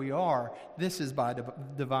came where we are. This is by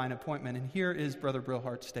divine appointment. And here is Brother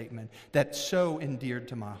Brillhart's statement that's so endeared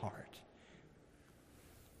to my heart.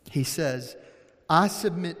 He says, I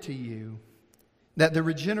submit to you that the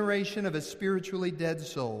regeneration of a spiritually dead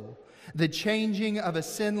soul, the changing of a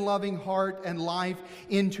sin-loving heart and life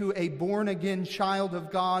into a born-again child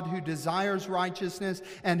of God who desires righteousness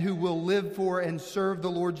and who will live for and serve the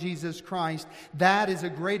Lord Jesus Christ, that is a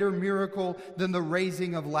greater miracle than the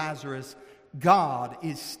raising of Lazarus. God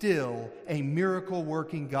is still a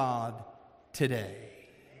miracle-working God today.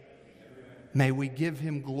 May we give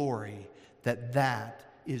Him glory that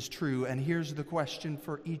is true. And here's the question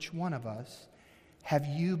for each one of us. Have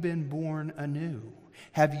you been born anew?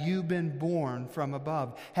 Have you been born from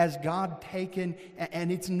above? Has God taken,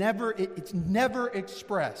 and it's never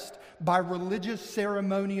expressed by religious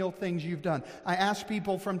ceremonial things you've done. I ask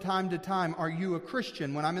people from time to time, are you a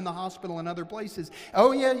Christian? When I'm in the hospital and other places.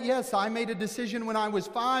 Oh yeah, yes, I made a decision when I was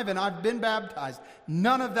 5 and I've been baptized.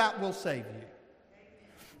 None of that will save you.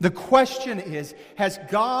 The question is, has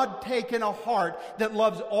God taken a heart that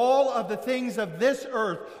loves all of the things of this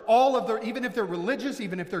earth, even if they're religious,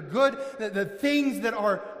 even if they're good, the things that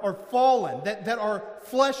are fallen, that are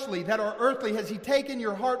fleshly, that are earthly, has He taken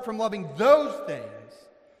your heart from loving those things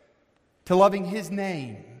to loving His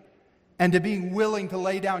name and to being willing to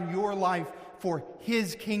lay down your life for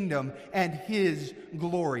His kingdom and His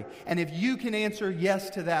glory? And if you can answer yes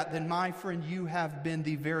to that, then my friend, you have been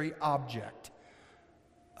the very object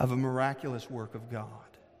of a miraculous work of God.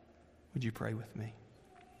 Would you pray with me?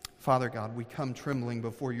 Father God, we come trembling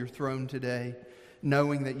before your throne today,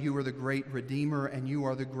 knowing that you are the great Redeemer and you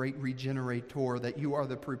are the great Regenerator, that you are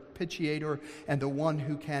the propitiator and the one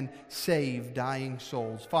who can save dying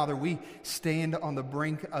souls. Father, we stand on the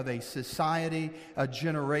brink of a society, a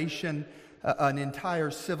generation, an entire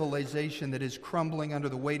civilization that is crumbling under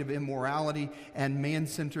the weight of immorality and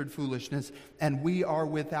man-centered foolishness, and we are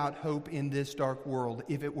without hope in this dark world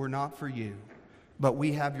if it were not for you. But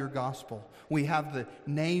we have your gospel. We have the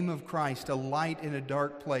name of Christ, a light in a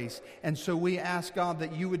dark place. And so we ask, God,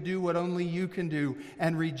 that you would do what only you can do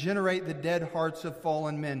and regenerate the dead hearts of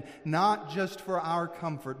fallen men, not just for our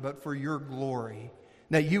comfort, but for your glory.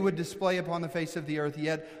 That you would display upon the face of the earth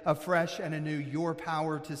yet afresh and anew your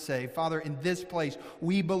power to save. Father, in this place,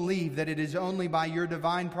 we believe that it is only by your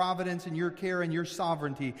divine providence and your care and your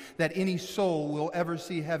sovereignty that any soul will ever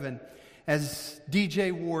see heaven. As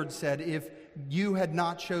D.J. Ward said, if you had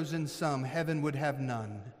not chosen some, heaven would have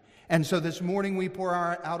none. And so this morning we pour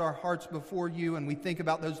out our hearts before you, and we think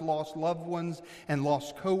about those lost loved ones and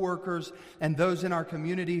lost co-workers and those in our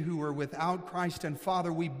community who are without Christ. And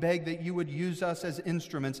Father, we beg that you would use us as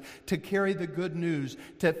instruments to carry the good news,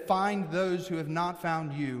 to find those who have not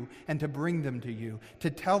found you and to bring them to you, to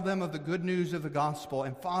tell them of the good news of the gospel.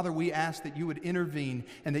 And Father, we ask that you would intervene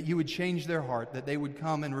and that you would change their heart, that they would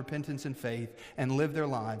come in repentance and faith and live their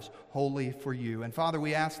lives wholly for you. And Father,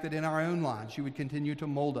 we ask that in our own lives you would continue to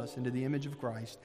mold us into the image of Christ.